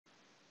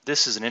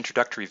This is an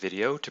introductory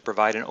video to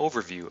provide an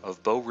overview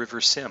of Bow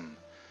River Sim,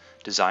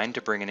 designed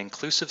to bring an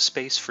inclusive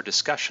space for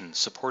discussion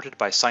supported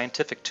by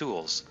scientific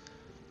tools.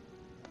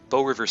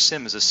 Bow River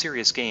Sim is a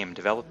serious game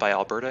developed by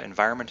Alberta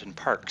Environment and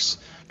Parks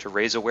to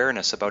raise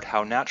awareness about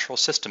how natural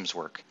systems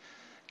work,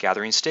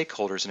 gathering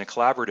stakeholders in a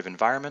collaborative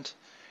environment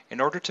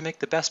in order to make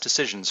the best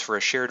decisions for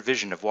a shared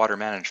vision of water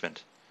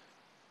management.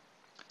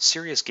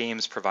 Serious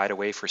games provide a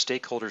way for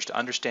stakeholders to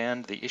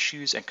understand the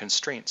issues and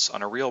constraints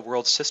on a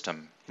real-world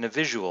system in a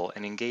visual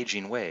and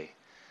engaging way.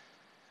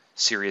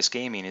 Serious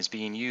gaming is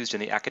being used in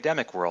the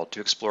academic world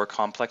to explore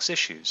complex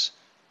issues.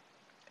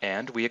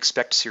 And we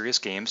expect serious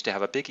games to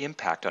have a big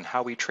impact on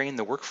how we train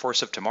the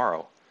workforce of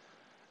tomorrow,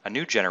 a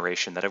new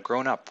generation that have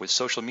grown up with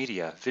social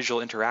media,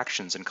 visual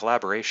interactions, and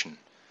collaboration.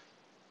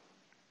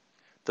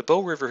 The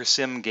Bow River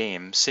Sim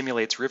game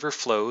simulates river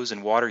flows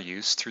and water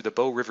use through the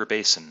Bow River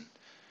Basin.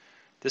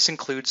 This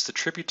includes the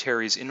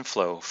tributaries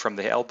inflow from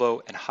the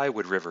Elbow and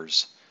Highwood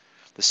rivers,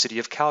 the city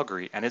of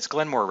Calgary and its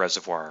Glenmore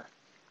Reservoir,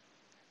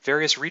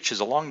 various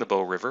reaches along the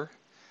Bow River,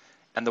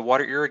 and the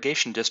water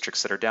irrigation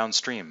districts that are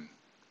downstream.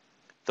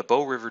 The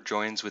Bow River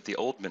joins with the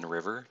Oldman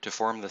River to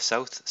form the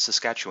South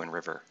Saskatchewan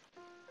River.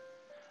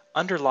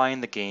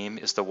 Underlying the game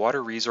is the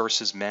Water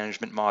Resources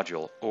Management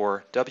Module,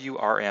 or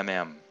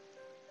WRMM.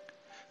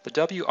 The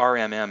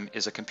WRMM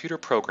is a computer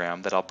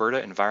program that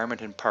Alberta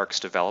Environment and Parks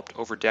developed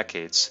over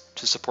decades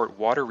to support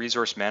water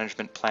resource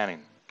management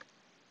planning.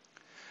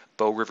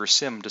 Bow River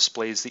Sim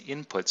displays the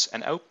inputs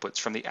and outputs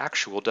from the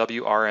actual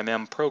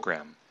WRMM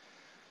program.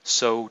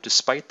 So,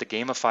 despite the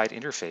gamified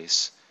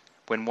interface,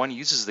 when one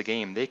uses the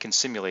game, they can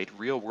simulate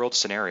real-world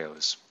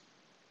scenarios.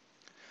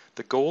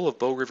 The goal of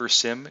Bow River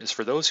Sim is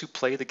for those who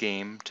play the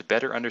game to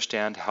better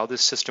understand how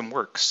this system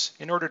works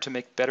in order to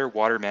make better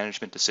water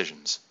management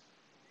decisions.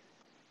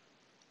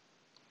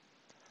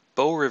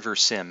 Bow River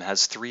Sim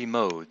has three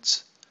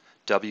modes: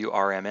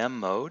 WRMM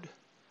mode,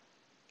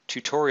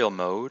 tutorial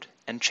mode,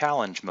 and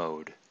challenge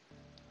mode.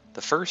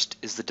 The first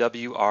is the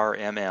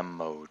WRMM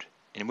mode,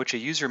 in which a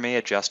user may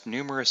adjust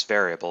numerous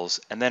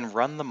variables and then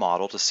run the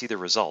model to see the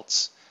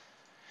results.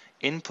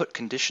 Input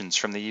conditions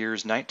from the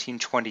years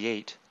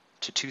 1928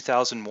 to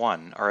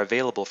 2001 are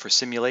available for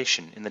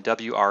simulation in the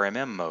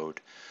WRMM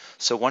mode,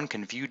 so one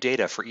can view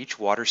data for each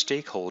water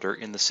stakeholder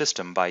in the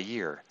system by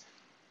year.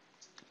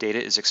 Data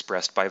is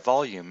expressed by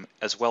volume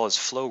as well as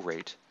flow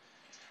rate.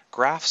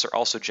 Graphs are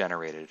also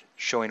generated,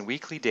 showing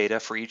weekly data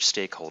for each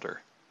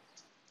stakeholder.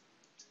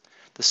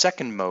 The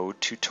second mode,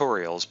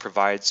 Tutorials,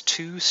 provides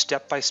two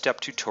step-by-step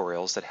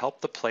tutorials that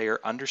help the player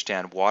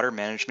understand water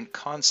management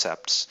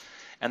concepts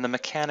and the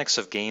mechanics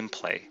of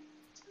gameplay.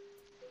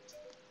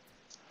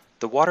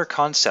 The Water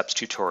Concepts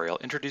tutorial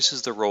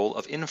introduces the role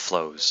of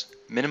inflows,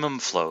 minimum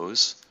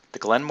flows, the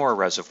Glenmore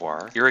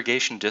Reservoir,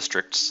 irrigation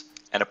districts,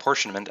 and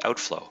apportionment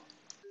outflow.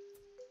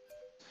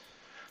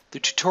 The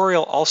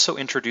tutorial also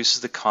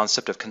introduces the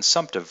concept of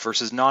consumptive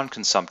versus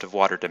non-consumptive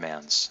water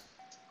demands.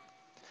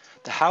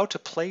 The How to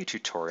Play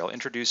tutorial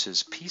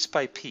introduces piece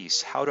by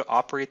piece how to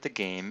operate the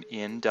game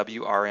in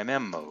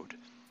WRMM mode.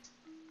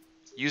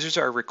 Users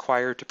are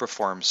required to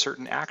perform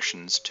certain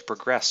actions to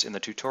progress in the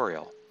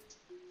tutorial.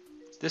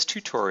 This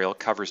tutorial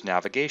covers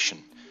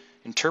navigation,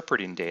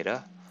 interpreting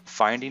data,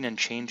 finding and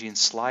changing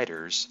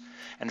sliders,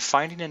 and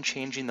finding and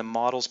changing the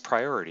model's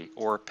priority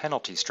or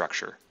penalty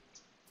structure.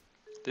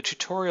 The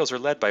tutorials are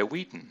led by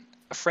Wheaton,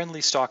 a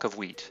friendly stock of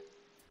wheat.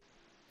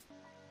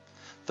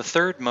 The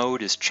third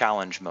mode is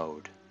Challenge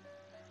mode.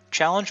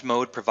 Challenge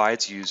mode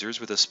provides users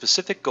with a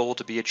specific goal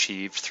to be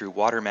achieved through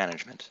water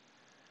management.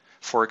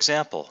 For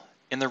example,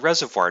 in the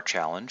Reservoir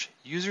Challenge,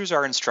 users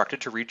are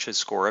instructed to reach a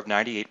score of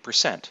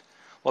 98%,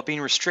 while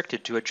being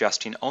restricted to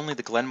adjusting only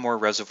the Glenmore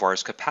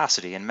Reservoir's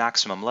capacity and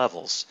maximum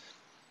levels.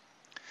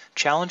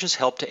 Challenges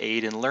help to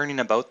aid in learning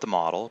about the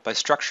model by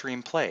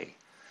structuring play,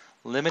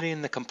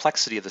 limiting the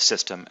complexity of the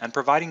system, and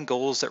providing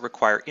goals that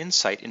require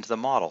insight into the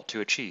model to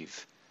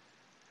achieve.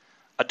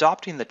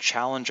 Adopting the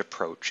challenge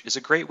approach is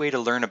a great way to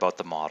learn about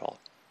the model,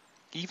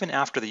 even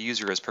after the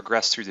user has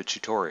progressed through the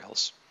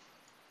tutorials.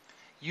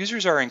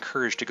 Users are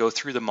encouraged to go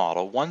through the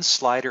model one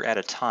slider at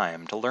a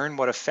time to learn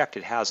what effect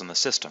it has on the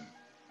system.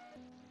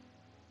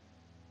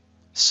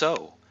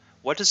 So,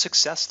 what does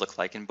success look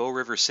like in Bow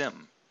River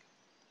Sim?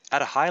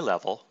 At a high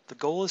level, the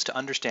goal is to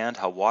understand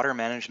how water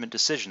management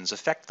decisions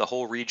affect the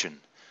whole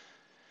region.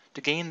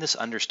 To gain this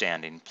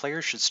understanding,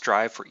 players should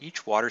strive for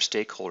each water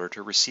stakeholder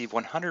to receive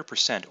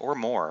 100% or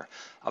more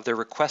of their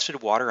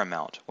requested water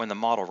amount when the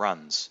model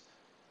runs.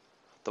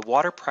 The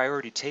water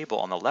priority table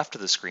on the left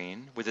of the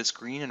screen, with its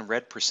green and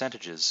red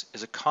percentages,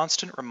 is a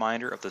constant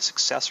reminder of the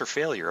success or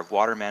failure of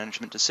water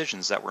management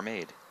decisions that were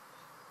made.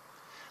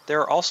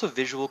 There are also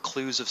visual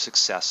clues of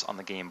success on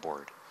the game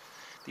board.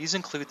 These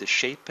include the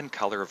shape and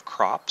color of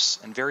crops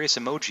and various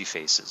emoji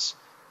faces.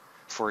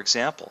 For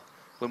example,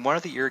 when one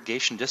of the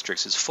irrigation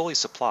districts is fully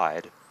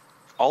supplied,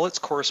 all its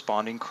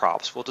corresponding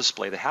crops will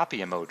display the happy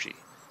emoji.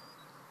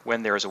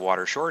 When there is a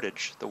water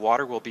shortage, the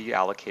water will be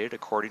allocated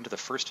according to the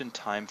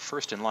first-in-time,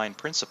 first-in-line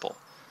principle.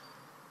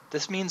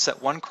 This means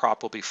that one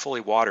crop will be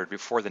fully watered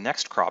before the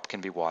next crop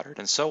can be watered,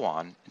 and so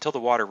on until the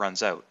water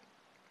runs out.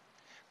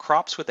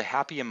 Crops with the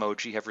happy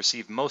emoji have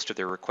received most of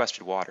their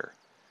requested water.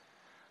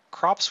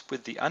 Crops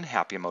with the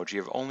unhappy emoji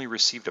have only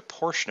received a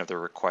portion of their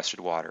requested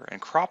water, and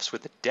crops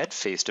with the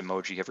dead-faced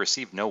emoji have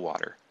received no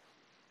water.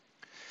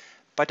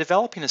 By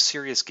developing a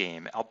serious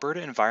game,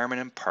 Alberta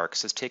Environment and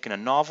Parks has taken a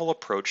novel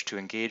approach to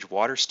engage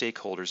water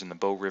stakeholders in the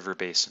Bow River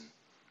Basin.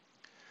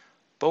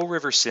 Bow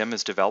River Sim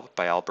is developed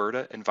by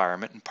Alberta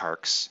Environment and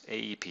Parks,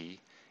 AEP,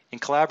 in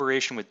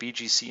collaboration with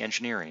BGC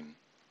Engineering.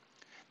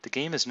 The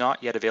game is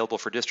not yet available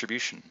for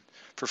distribution.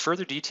 For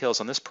further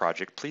details on this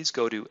project, please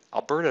go to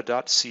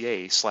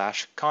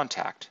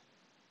alberta.ca/contact.